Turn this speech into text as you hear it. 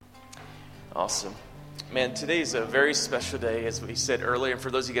Awesome. Man, today is a very special day, as we said earlier. And for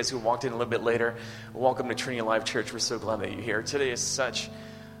those of you guys who walked in a little bit later, welcome to Trinity Life Church. We're so glad that you're here. Today is such,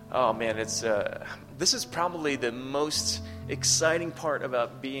 this is probably the most exciting part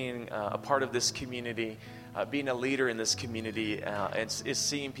about being a part of this community, being a leader in this community, is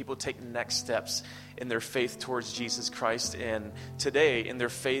seeing people take next steps in their faith towards Jesus Christ. And today, in their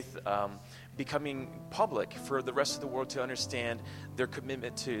faith, becoming public for the rest of the world to understand their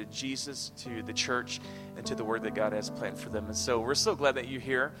commitment to Jesus, to the church, and to the word that God has planned for them. And so we're so glad that you're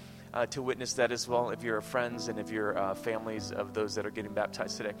here to witness that as well, if you're friends and if you're families of those that are getting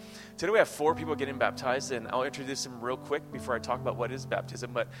baptized today. Today we have 4 people getting baptized, and I'll introduce them real quick before I talk about what is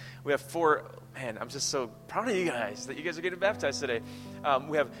baptism. But we have 4, man, I'm just so proud of you guys that you guys are getting baptized today.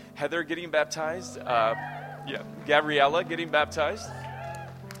 We have Heather getting baptized, Gabriella getting baptized,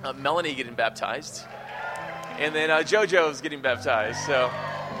 Melanie getting baptized, and then JoJo's getting baptized. So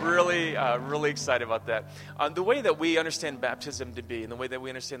really excited about that. The way that we understand baptism to be, and the way that we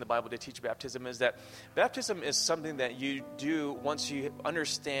understand the Bible to teach baptism, is that baptism is something that you do once you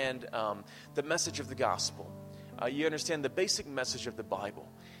understand the message of the gospel. You understand the basic message of the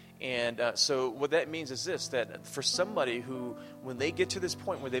Bible. And so what that means is this, that for somebody who, when they get to this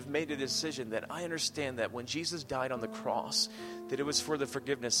point where they've made a decision that I understand that when Jesus died on the cross, that it was for the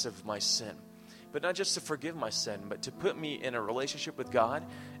forgiveness of my sin. But not just to forgive my sin, but to put me in a relationship with God,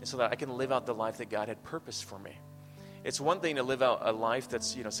 and so that I can live out the life that God had purposed for me. It's one thing to live out a life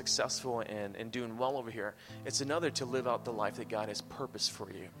that's successful and doing well over here. It's another to live out the life that God has purposed for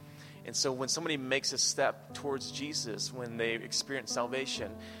you. And so when somebody makes a step towards Jesus, when they experience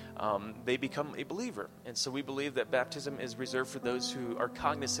salvation, they become a believer. And so we believe that baptism is reserved for those who are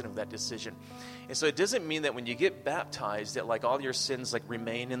cognizant of that decision. And so it doesn't mean that when you get baptized that all your sins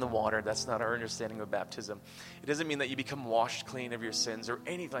remain in the water. That's not our understanding of baptism. It doesn't mean that you become washed clean of your sins or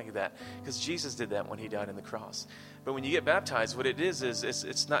anything like that, because Jesus did that when he died on the cross. But when you get baptized, what it is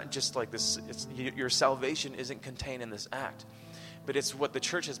it's not just like this. Your salvation isn't contained in this act. But it's what the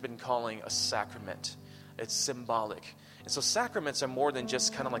church has been calling a sacrament. It's symbolic. And so sacraments are more than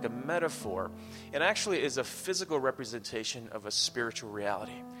just kind of like a metaphor. It actually is a physical representation of a spiritual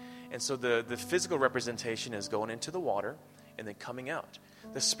reality. And so the physical representation is going into the water and then coming out.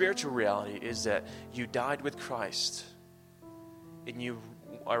 The spiritual reality is that you died with Christ and you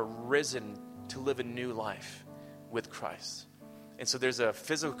are risen to live a new life with Christ. And so there's a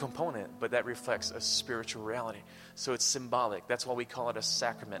physical component, but that reflects a spiritual reality. So it's symbolic. That's why we call it a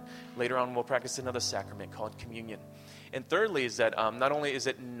sacrament. Later on, we'll practice another sacrament called communion. And thirdly is that not only is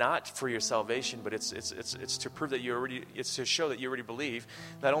it not for your salvation, but it's to prove that it's to show that you already believe.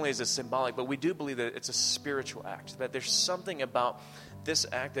 Not only is it symbolic, but we do believe that it's a spiritual act. That there's something about this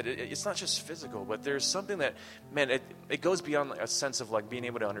act that it's not just physical, but there's something that, man, it goes beyond a sense of being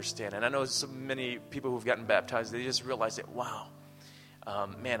able to understand. And I know so many people who've gotten baptized, they just realize that, wow.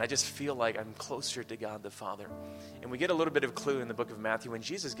 I just feel like I'm closer to God the Father. And we get a little bit of clue in the book of Matthew when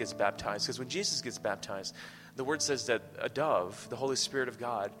Jesus gets baptized, because when Jesus gets baptized, the word says that a dove, the Holy Spirit of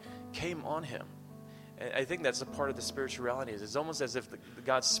God, came on him. And I think that's a part of the spirituality. It's almost as if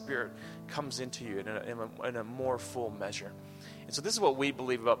God's Spirit comes into you in a more full measure. And so this is what we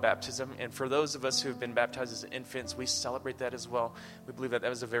believe about baptism. And for those of us who have been baptized as infants, we celebrate that as well. We believe that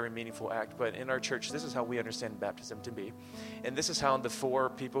was a very meaningful act. But in our church, this is how we understand baptism to be. And this is how the 4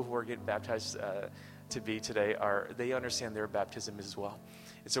 people who are getting baptized to be today they understand their baptism as well.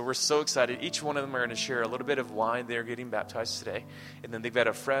 And so we're so excited. Each one of them are going to share a little bit of why they're getting baptized today. And then they've got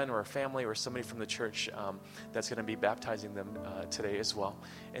a friend or a family or somebody from the church that's going to be baptizing them today as well.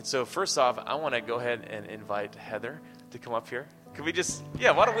 And so first off, I want to go ahead and invite Heather to come up here. Could we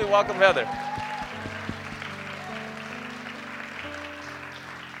why don't we welcome Heather?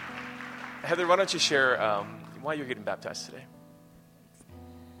 Heather, why don't you share why you're getting baptized today?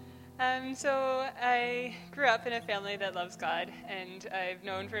 So I grew up in a family that loves God, and I've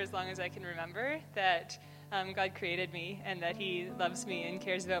known for as long as I can remember that God created me and that he loves me and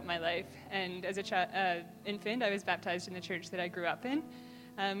cares about my life. And as an infant, I was baptized in the church that I grew up in.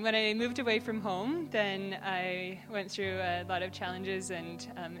 When I moved away from home, then I went through a lot of challenges and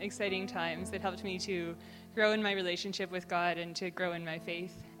exciting times that helped me to grow in my relationship with God and to grow in my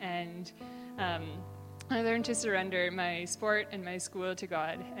faith. And I learned to surrender my sport and my school to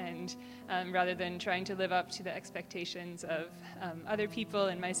God, and rather than trying to live up to the expectations of other people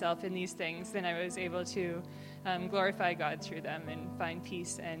and myself in these things, then I was able to glorify God through them and find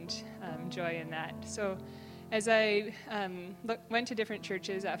peace and joy in that. So as I went to different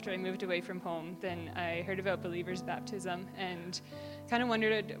churches after I moved away from home, then I heard about believers' baptism and kind of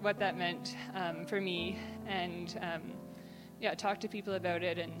wondered what that meant for me. And talk to people about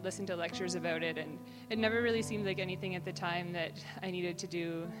it and listen to lectures about it, and it never really seemed like anything at the time that I needed to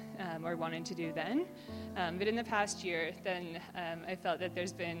do or wanted to do then. But in the past year, then I felt that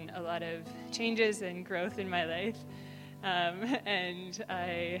there's been a lot of changes and growth in my life. And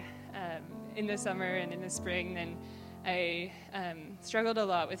I, in the summer and in the spring, then I struggled a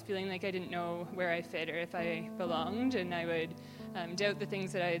lot with feeling like I didn't know where I fit or if I belonged, and I would doubt the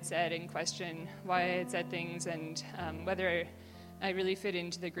things that I had said and question why I had said things and whether I really fit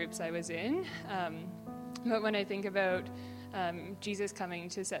into the groups I was in. But when I think about Jesus coming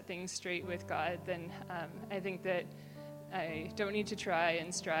to set things straight with God, then I think that I don't need to try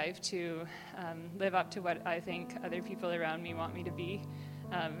and strive to live up to what I think other people around me want me to be.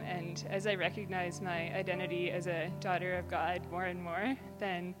 And as I recognize my identity as a daughter of God more and more,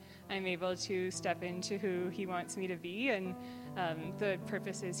 then I'm able to step into who He wants me to be and the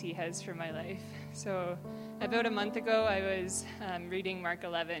purposes He has for my life. So about a month ago, I was reading Mark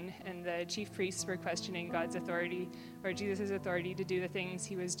 11, and the chief priests were questioning God's authority or Jesus' authority to do the things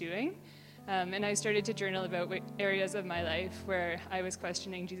He was doing. And I started to journal about areas of my life where I was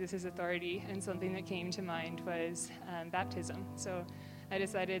questioning Jesus' authority, and something that came to mind was baptism. So I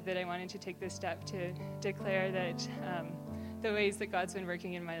decided that I wanted to take this step to declare that the ways that God's been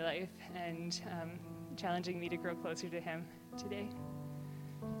working in my life and challenging me to grow closer to Him today.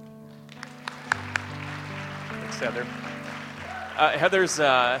 Thanks, Heather. Heather's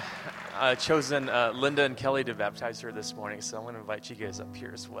chosen Linda and Kelly to baptize her this morning, so I'm going to invite you guys up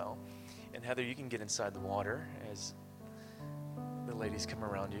here as well. And Heather, you can get inside the water as the ladies come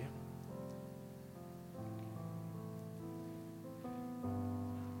around you.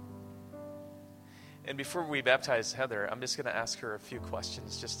 And before we baptize Heather, I'm just going to ask her a few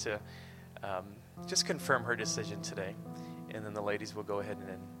questions just to just confirm her decision today. And then the ladies will go ahead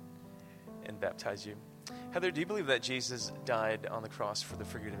and baptize you. Heather, do you believe that Jesus died on the cross for the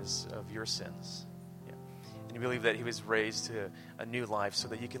forgiveness of your sins? Yeah. And you believe that He was raised to a new life so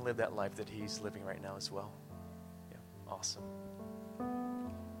that you can live that life that He's living right now as well? Yeah. Awesome.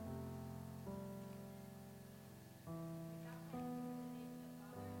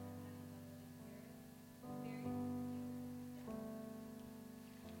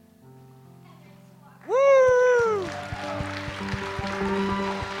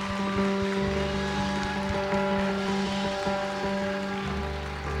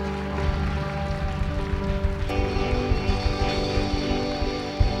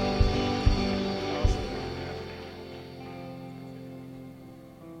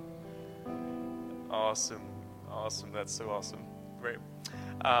 Awesome. That's so awesome. Great.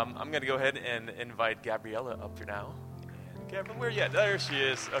 I'm going to go ahead and invite Gabriella up here now. Gabriella, where are you at? There she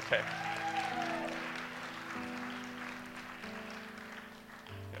is. Okay.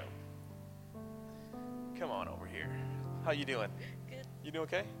 Go. Come on over here. How you doing? Good. You doing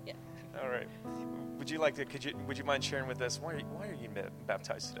okay? Yeah. All right. Would you mind sharing with us why are you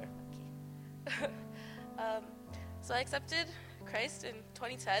baptized today? Okay. So I accepted Christ in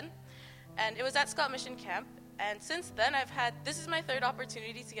 2010, and it was at Scott Mission Camp. And since then, this is my third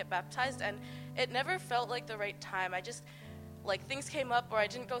opportunity to get baptized, and it never felt like the right time. I just, things came up or I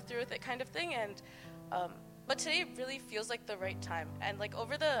didn't go through with it kind of thing, and, but today really feels like the right time. And,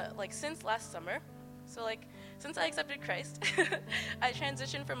 since last summer, so, since I accepted Christ, I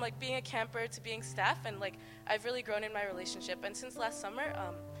transitioned from, being a camper to being staff, and, I've really grown in my relationship. And since last summer,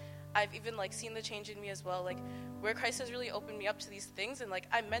 I've even, seen the change in me as well, where Christ has really opened me up to these things. And,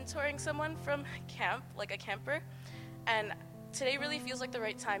 I'm mentoring someone from camp, a camper. And today really feels like the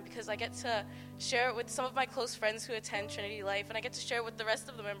right time because I get to share it with some of my close friends who attend Trinity Life. And I get to share it with the rest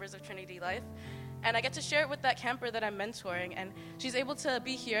of the members of Trinity Life. And I get to share it with that camper that I'm mentoring. And she's able to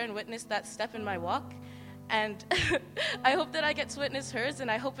be here and witness that step in my walk. And I hope that I get to witness hers, and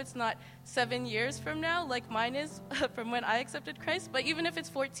I hope it's not 7 years from now like mine is from when I accepted Christ. But even if it's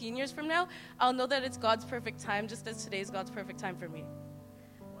 14 years from now, I'll know that it's God's perfect time, just as today is God's perfect time for me.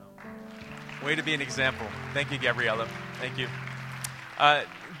 Way to be an example. Thank you, Gabriella. Thank you.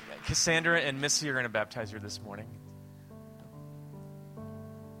 Cassandra and Missy are going to baptize her this morning.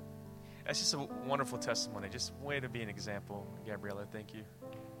 That's just a wonderful testimony. Just way to be an example, Gabriella. Thank you.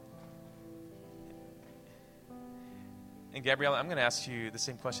 And Gabriella, I'm going to ask you the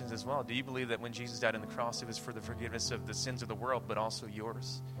same questions as well. Do you believe that when Jesus died on the cross, it was for the forgiveness of the sins of the world, but also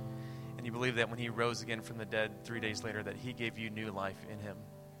yours? And you believe that when He rose again from the dead 3 days later, that He gave you new life in Him?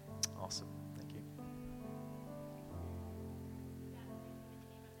 Awesome. Thank you.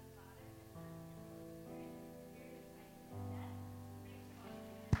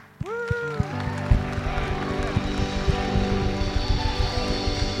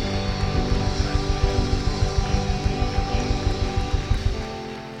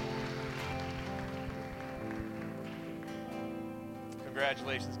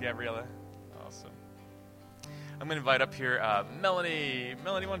 Congratulations, Gabriella. Awesome. I'm going to invite up here Melanie.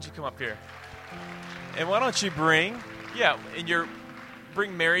 Melanie, why don't you come up here? And why don't you bring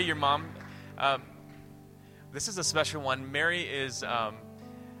Mary, your mom. This is a special one. Mary is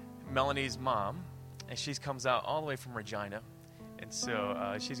Melanie's mom, and she comes out all the way from Regina. And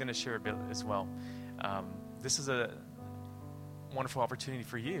so she's going to share a bit as well. This is a wonderful opportunity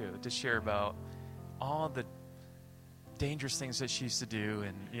for you to share about all the dangerous things that she used to do,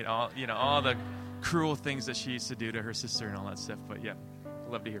 and all the cruel things that she used to do to her sister and all that stuff. But yeah,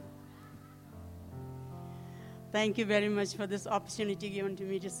 love to hear. Thank you very much for this opportunity given to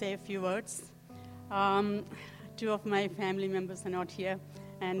me to say a few words. Two of my family members are not here,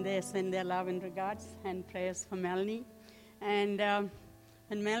 and they send their love and regards and prayers for Melanie. And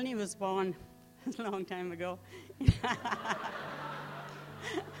when Melanie was born a long time ago,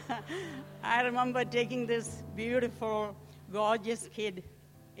 I remember taking this beautiful, gorgeous kid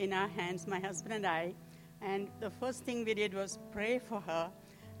in our hands, my husband and I, and the first thing we did was pray for her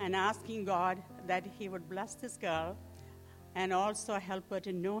and asking God that He would bless this girl and also help her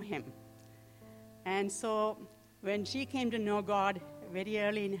to know Him. And so when she came to know God very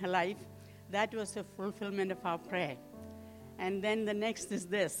early in her life, that was a fulfillment of our prayer. And then the next is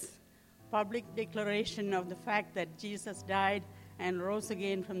this, public declaration of the fact that Jesus died and rose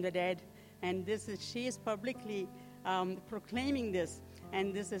again from the dead. And she is publicly proclaiming this,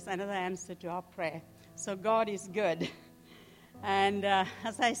 and this is another answer to our prayer. So God is good. And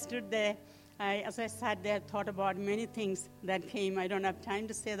as I stood there, as I sat there, thought about many things that came. I don't have time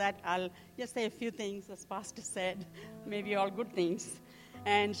to say that. I'll just say a few things, as Pastor said, maybe all good things.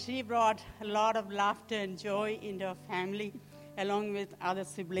 And she brought a lot of laughter and joy into her family, along with other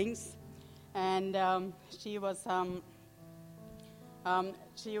siblings. And she was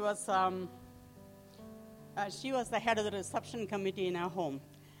the head of the reception committee in our home.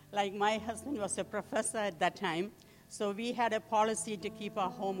 Like, my husband was a professor at that time, so we had a policy to keep our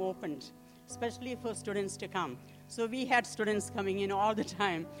home opened, especially for students to come. So we had students coming in all the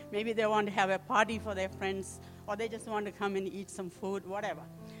time. Maybe they want to have a party for their friends, or they just want to come and eat some food, whatever.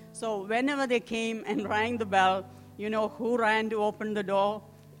 So whenever they came and rang the bell, you know who ran to open the door?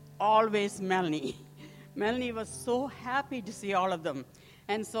 Always Melanie. Melanie was so happy to see all of them.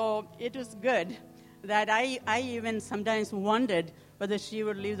 And so it was good that I even sometimes wondered whether she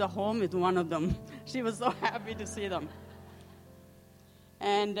would leave the home with one of them. She was so happy to see them.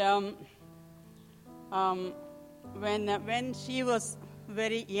 And when she was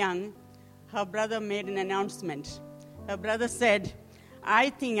very young, her brother made an announcement. Her brother said, "I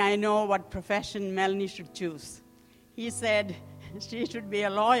think I know what profession Melanie should choose." He said she should be a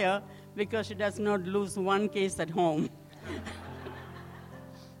lawyer because she does not lose one case at home.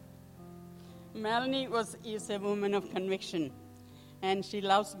 Melanie is a woman of conviction, and she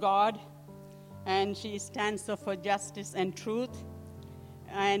loves God, and she stands up for justice and truth,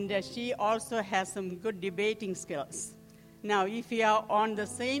 and she also has some good debating skills. Now, if you are on the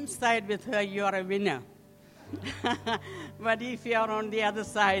same side with her, you are a winner. But if you are on the other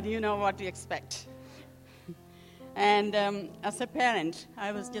side, you know what to expect. And as a parent,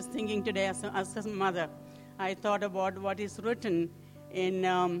 I was just thinking today, as a mother, I thought about what is written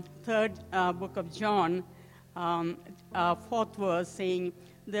in third book of John, fourth verse, saying,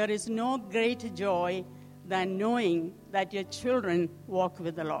 "There is no greater joy than knowing that your children walk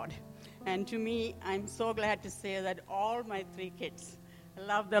with the Lord." And to me, I'm so glad to say that all my 3 kids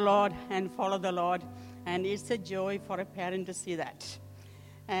love the Lord and follow the Lord, and it's a joy for a parent to see that.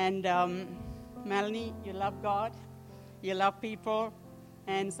 And Melanie, you love God, you love people,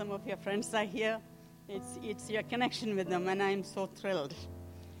 and some of your friends are here. It's your connection with them, and I'm so thrilled.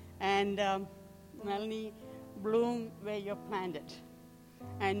 And Melanie, bloom where you're planted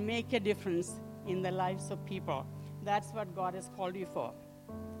and make a difference in the lives of people. That's what God has called you for.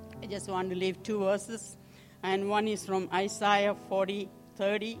 I just want to leave 2 verses, and one is from Isaiah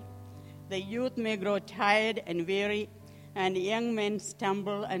 40:30. "The youth may grow tired and weary, and young men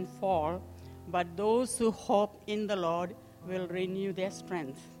stumble and fall, but those who hope in the Lord will renew their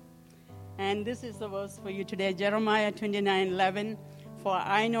strength." And this is the verse for you today, Jeremiah 29:11. "For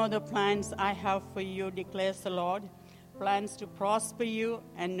I know the plans I have for you, declares the Lord, plans to prosper you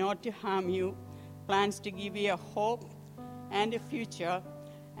and not to harm you, plans to give you a hope and a future."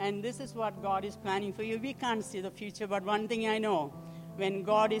 And this is what God is planning for you. We can't see the future, but one thing I know, when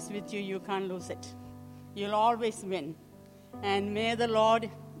God is with you, you can't lose it. You'll always win. And may the Lord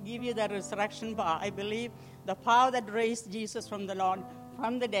give you that resurrection power. I believe the power that raised Jesus from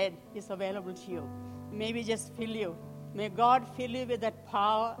the dead is available to you. Maybe just fill you. May God fill you with that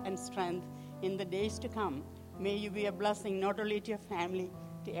power and strength in the days to come. May you be a blessing not only to your family,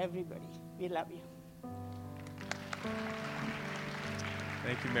 to everybody. We love you.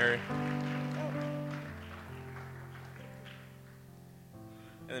 Thank you, Mary.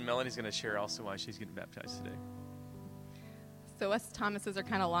 And then Melanie's going to share also why she's getting baptized today. So us Thomases are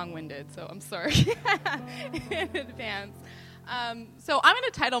kind of long-winded, so I'm sorry in advance. So I'm going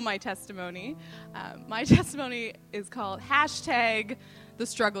to title my testimony. My testimony is called #The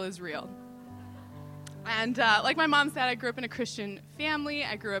Struggle is Real. And like my mom said, I grew up in a Christian family.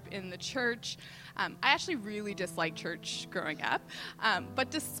 I grew up in the church. I actually really disliked church growing up.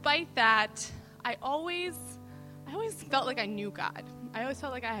 But despite that, I always felt like I knew God. I always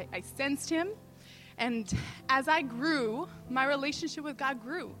felt like I sensed him. And as I grew, my relationship with God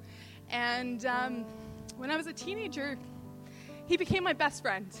grew. And when I was a teenager, he became my best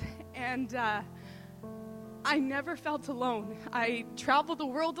friend. And I never felt alone. I traveled the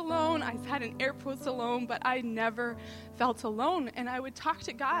world alone. I sat in airports alone, but I never felt alone. And I would talk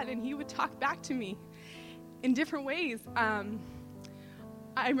to God, and he would talk back to me in different ways.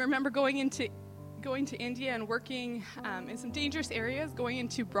 I remember going to India and working in some dangerous areas, going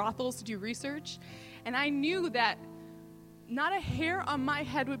into brothels to do research. And I knew that not a hair on my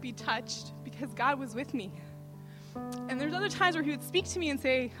head would be touched because God was with me. And there's other times where he would speak to me and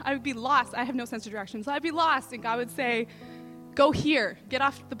say, I would be lost. I have no sense of direction. So I'd be lost, and God would say, go here, get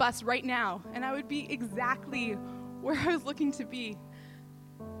off the bus right now. And I would be exactly where I was looking to be.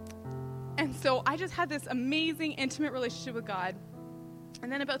 And so I just had this amazing, intimate relationship with God. And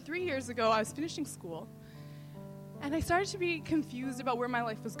then about 3 years ago, I was finishing school, and I started to be confused about where my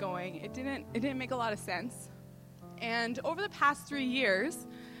life was going. It didn't make a lot of sense. And over the past 3 years,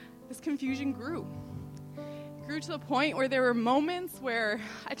 this confusion grew. It grew to the point where there were moments where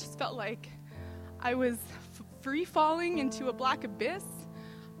I just felt like I was free-falling into a black abyss.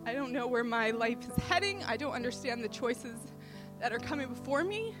 I don't know where my life is heading. I don't understand the choices that are coming before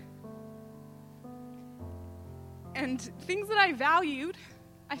me. And things that I valued,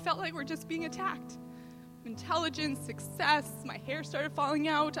 I felt like were just being attacked. Intelligence, success, my hair started falling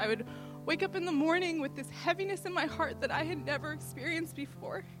out. I would wake up in the morning with this heaviness in my heart that I had never experienced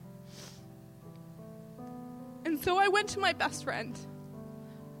before. And so I went to my best friend.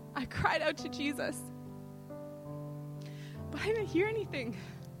 I cried out to Jesus. But I didn't hear anything.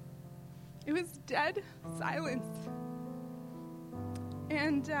 It was dead silence.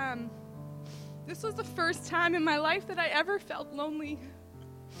 And this was the first time in my life that I ever felt lonely.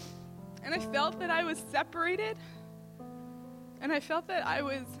 And I felt that I was separated. And I felt that I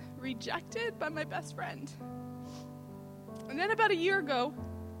was rejected by my best friend. And then about a year ago,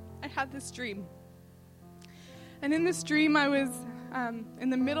 I had this dream. And in this dream, I was in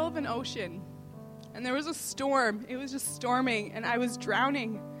the middle of an ocean. And there was a storm. It was just storming. And I was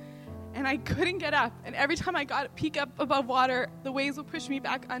drowning. And I couldn't get up. And every time I peek up above water, the waves would push me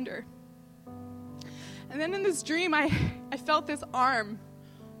back under. And then in this dream, I felt this arm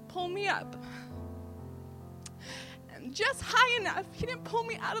pull me up. And just high enough, he didn't pull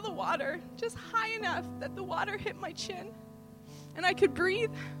me out of the water, just high enough that the water hit my chin. And I could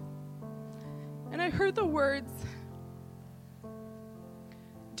breathe. And I heard the words,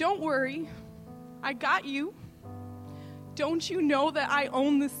 "Don't worry, I got you. Don't you know that I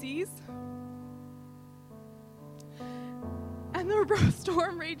own the seas?" And the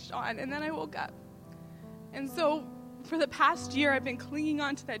storm raged on, and then I woke up. And so for the past year, I've been clinging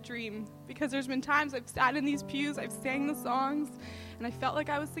on to that dream because there's been times I've sat in these pews, I've sang the songs, and I felt like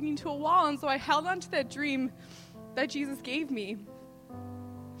I was singing to a wall. And so I held on to that dream that Jesus gave me.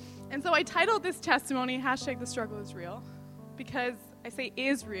 And so I titled this testimony, #The Struggle is Real, because I say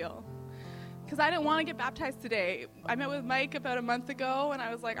is real. Because I didn't want to get baptized today. I met with Mike about a month ago, and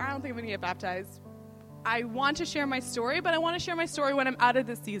I was like, I don't think I'm going to get baptized. I want to share my story, but I want to share my story when I'm out of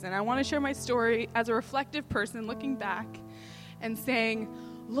this season. I want to share my story as a reflective person looking back and saying,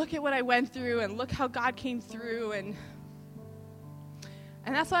 look at what I went through and look how God came through. And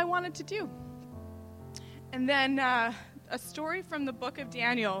that's what I wanted to do. And then a story from the book of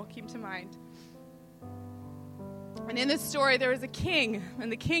Daniel came to mind. And in this story, there was a king,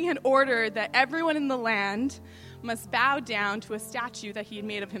 and the king had ordered that everyone in the land must bow down to a statue that he had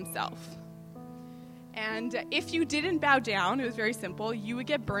made of himself. And if you didn't bow down, it was very simple, you would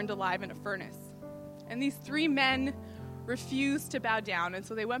get burned alive in a furnace. And these 3 men refused to bow down, and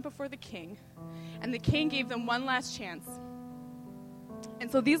so they went before the king, and the king gave them one last chance.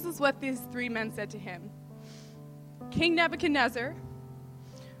 And so this is what these 3 men said to him. "King Nebuchadnezzar,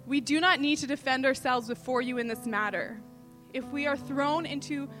 we do not need to defend ourselves before you in this matter. If we are thrown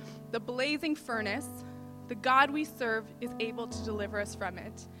into the blazing furnace, the God we serve is able to deliver us from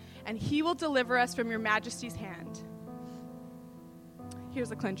it, and he will deliver us from your majesty's hand.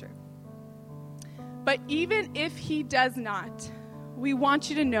 Here's a clincher. But even if he does not, we want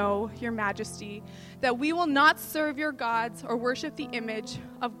you to know, your majesty, that we will not serve your gods or worship the image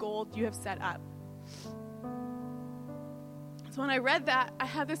of gold you have set up. So when I read that, I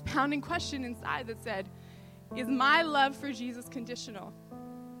had this pounding question inside that said, is my love for Jesus conditional?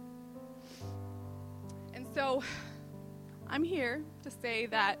 And so I'm here to say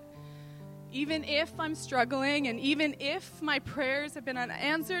that even if I'm struggling, and even if my prayers have been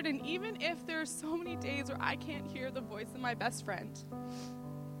unanswered, and even if there are so many days where I can't hear the voice of my best friend,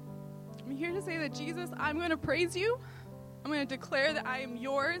 I'm here to say that, Jesus, I'm going to praise you. I'm going to declare that I am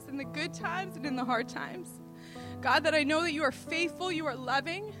yours in the good times and in the hard times. God, that I know that you are faithful, you are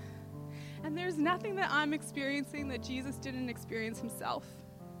loving, and there's nothing that I'm experiencing that Jesus didn't experience himself.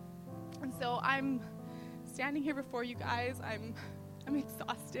 And so I'm standing here before you guys. I'm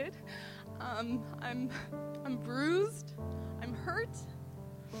exhausted. I'm bruised. I'm hurt.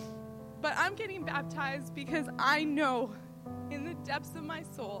 But I'm getting baptized because I know in the depths of my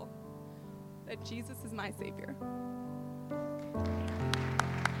soul that Jesus is my Savior.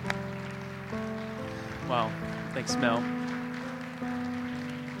 Wow. Thanks, Mel.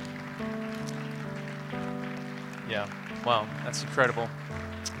 Yeah. Wow. That's incredible.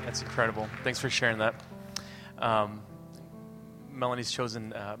 That's incredible. Thanks for sharing that. Melanie's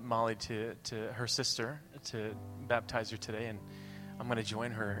chosen Molly to her sister to baptize her today, and I'm going to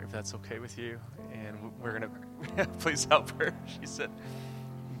join her if that's okay with you. And we're going to please help her, she said.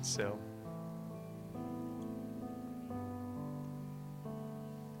 So.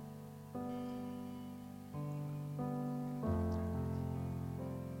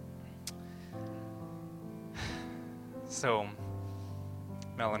 So,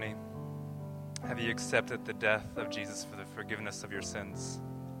 Melanie, have you accepted the death of Jesus for the forgiveness of your sins?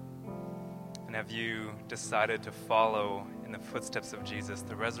 And have you decided to follow in the footsteps of Jesus,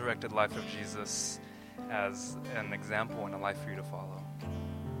 the resurrected life of Jesus, as an example and a life for you to follow?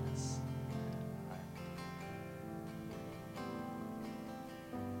 Yes. All right.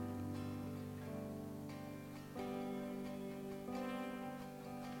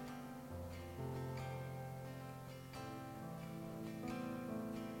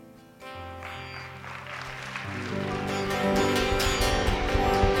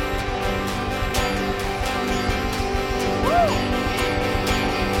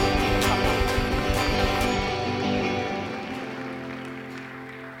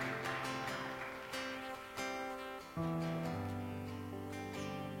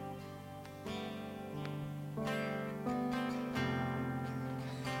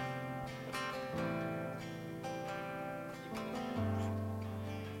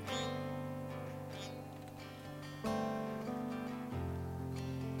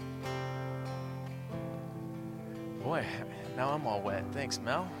 Boy, now I'm all wet. Thanks,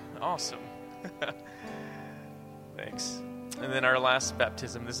 Mel. Awesome. Thanks. And then our last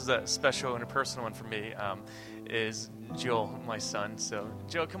baptism, this is a special and a personal one for me, is Joel, my son. So,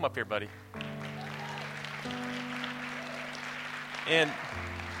 Joel, come up here, buddy. And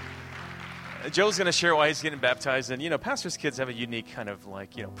Joel's going to share why he's getting baptized. And, pastors' kids have a unique kind of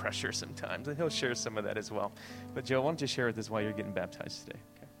pressure sometimes. And he'll share some of that as well. But, Joel, why don't you share with us why you're getting baptized today?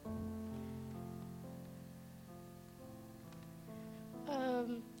 Okay.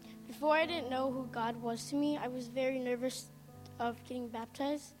 Before I didn't know who God was to me, I was very nervous of getting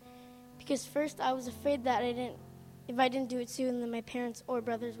baptized because first I was afraid that if I didn't do it soon, then my parents or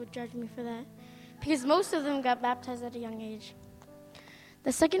brothers would judge me for that because most of them got baptized at a young age.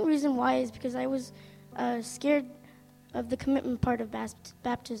 The second reason why is because I was scared of the commitment part of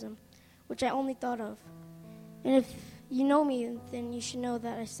baptism, which I only thought of. And if you know me, then you should know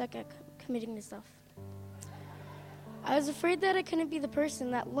that I suck at committing to stuff. I was afraid that I couldn't be the person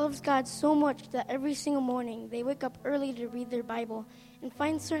that loves God so much that every single morning they wake up early to read their Bible and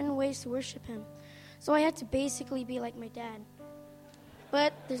find certain ways to worship Him. So I had to basically be like my dad.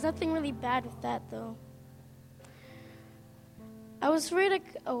 But there's nothing really bad with that, though. I was afraid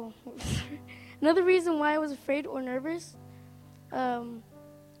another reason why I was afraid or nervous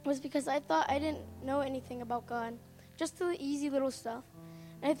was because I thought I didn't know anything about God, just the easy little stuff.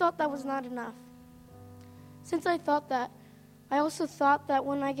 And I thought that was not enough. Since I thought that, I also thought that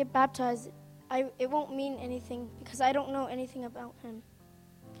when I get baptized, it won't mean anything because I don't know anything about Him.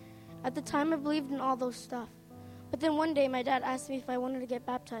 At the time, I believed in all those stuff. But then one day, my dad asked me if I wanted to get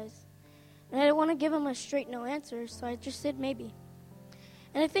baptized. And I didn't want to give him a straight no answer, so I just said maybe.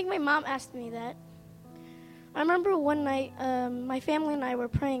 And I think my mom asked me that. I remember one night, my family and I were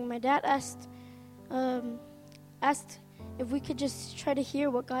praying. My dad asked asked if we could just try to hear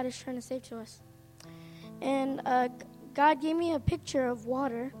what God is trying to say to us. And God gave me a picture of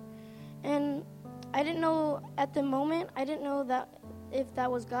water, and I didn't know at the moment, I didn't know that if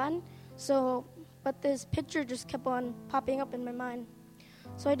that was God. But this picture just kept on popping up in my mind.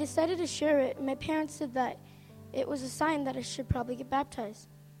 So I decided to share it. My parents said that it was a sign that I should probably get baptized.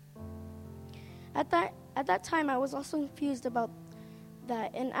 At that time, I was also confused about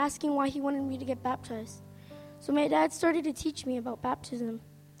that and asking why he wanted me to get baptized. So my dad started to teach me about baptism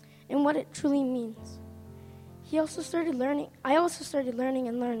and what it truly means. I also started learning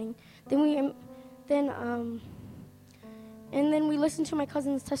and learning. Then we listened to my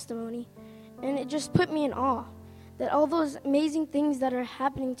cousin's testimony, and it just put me in awe that all those amazing things that are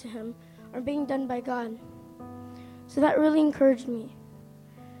happening to him are being done by God. So that really encouraged me.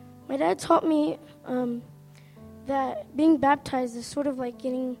 My dad taught me that being baptized is sort of like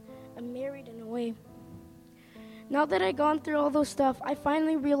getting married in a way. Now that I've gone through all those stuff, I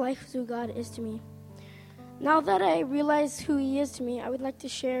finally realized who God is to me. Now that I realize who he is to me, I would like to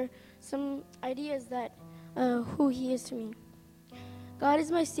share some ideas that who he is to me. God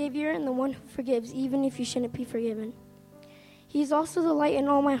is my Savior and the one who forgives even if you shouldn't be forgiven. He's also the light in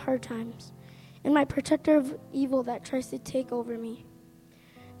all my hard times and my protector of evil that tries to take over me.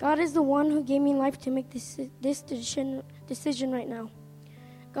 God is the one who gave me life to make this decision right now.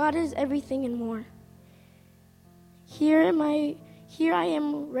 God is everything and more. Here I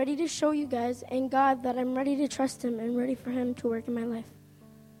am ready to show you guys and God that I'm ready to trust him and ready for him to work in my life.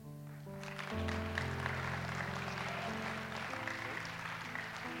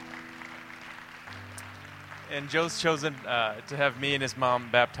 And Joe's chosen to have me and his mom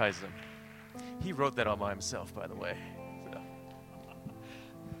baptize him. He wrote that all by himself, by the way. So.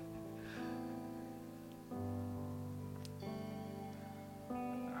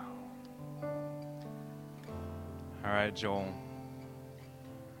 All right, Joel.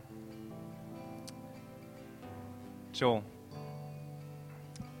 Joel,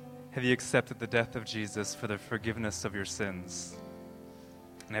 have you accepted the death of Jesus for the forgiveness of your sins?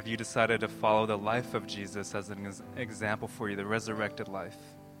 And have you decided to follow the life of Jesus as an example for you, the resurrected life?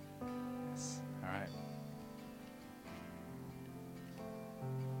 Yes. All right.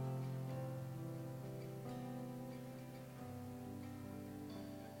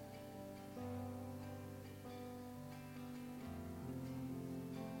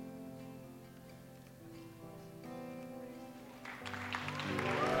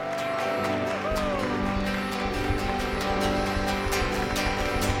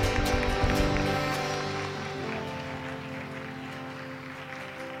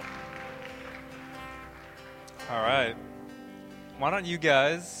 All right. Why don't you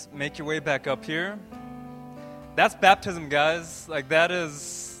guys make your way back up here? That's baptism, guys. Like, that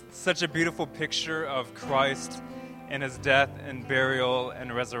is such a beautiful picture of Christ and his death and burial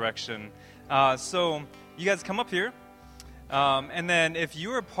and resurrection. So you guys come up here. And then if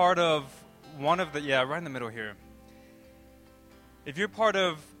you are part of one of the, right in the middle here. If you're part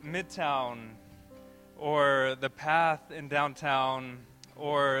of Midtown or the Path in downtown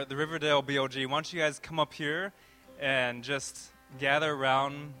or the Riverdale BLG, why don't you guys come up here and just gather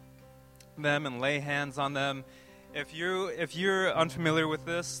around them and lay hands on them. If you're unfamiliar with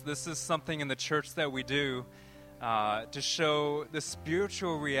this is something in the church that we do to show the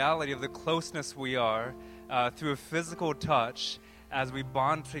spiritual reality of the closeness we are through a physical touch as we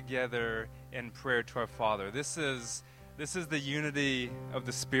bond together in prayer to our Father. This is the unity of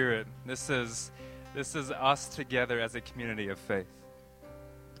the Spirit. This is us together as a community of faith.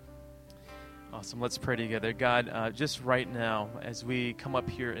 Awesome. Let's pray together. God, just right now, as we come up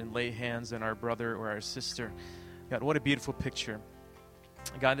here and lay hands on our brother or our sister, God, what a beautiful picture.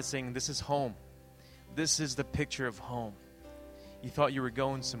 God is saying, this is home. This is the picture of home. You thought you were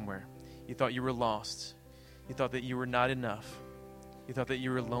going somewhere. You thought you were lost. You thought that you were not enough. You thought that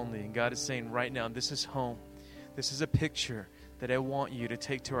you were lonely. And God is saying right now, this is home. This is a picture that I want you to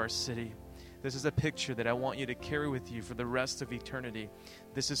take to our city. This is a picture that I want you to carry with you for the rest of eternity.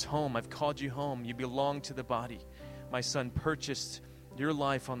 This is home. I've called you home. You belong to the body. My son purchased your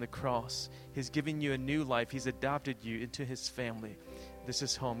life on the cross. He's given you a new life. He's adopted you into his family. This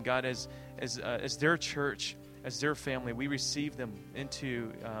is home. God, as their church, as their family, we receive them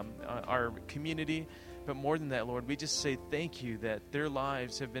into our community. But more than that, Lord, we just say thank you that their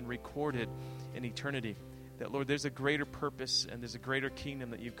lives have been recorded in eternity. That, Lord, there's a greater purpose and there's a greater kingdom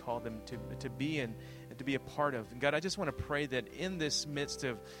that you've called them to be in and to be a part of. And God, I just want to pray that in this midst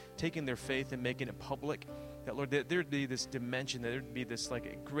of taking their faith and making it public, that, Lord, that there'd be this dimension, that there'd be this like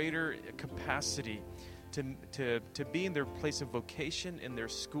a greater capacity to be in their place of vocation, in their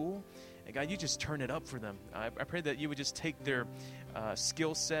school. And God, you just turn it up for them. I pray that you would just take their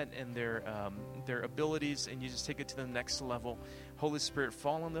skill set and their abilities, and you just take it to the next level. Holy Spirit,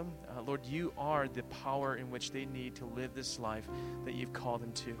 fall on them. Lord, you are the power in which they need to live this life that you've called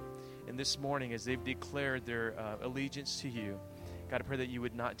them to. And this morning, as they've declared their allegiance to you, God, I pray that you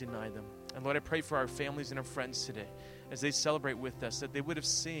would not deny them. And Lord, I pray for our families and our friends today, as they celebrate with us, that they would have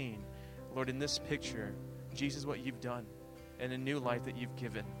seen, Lord, in this picture, Jesus, what you've done and a new life that you've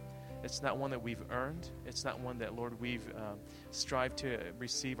given. It's not one that we've earned. It's not one that, Lord, we've strived to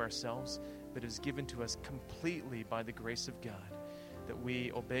receive ourselves, but it is given to us completely by the grace of God, that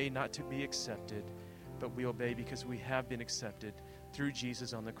we obey not to be accepted, but we obey because we have been accepted through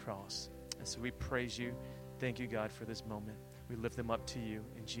Jesus on the cross. And so we praise you. Thank you, God, for this moment. We lift them up to you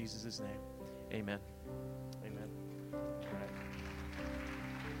in Jesus' name. Amen.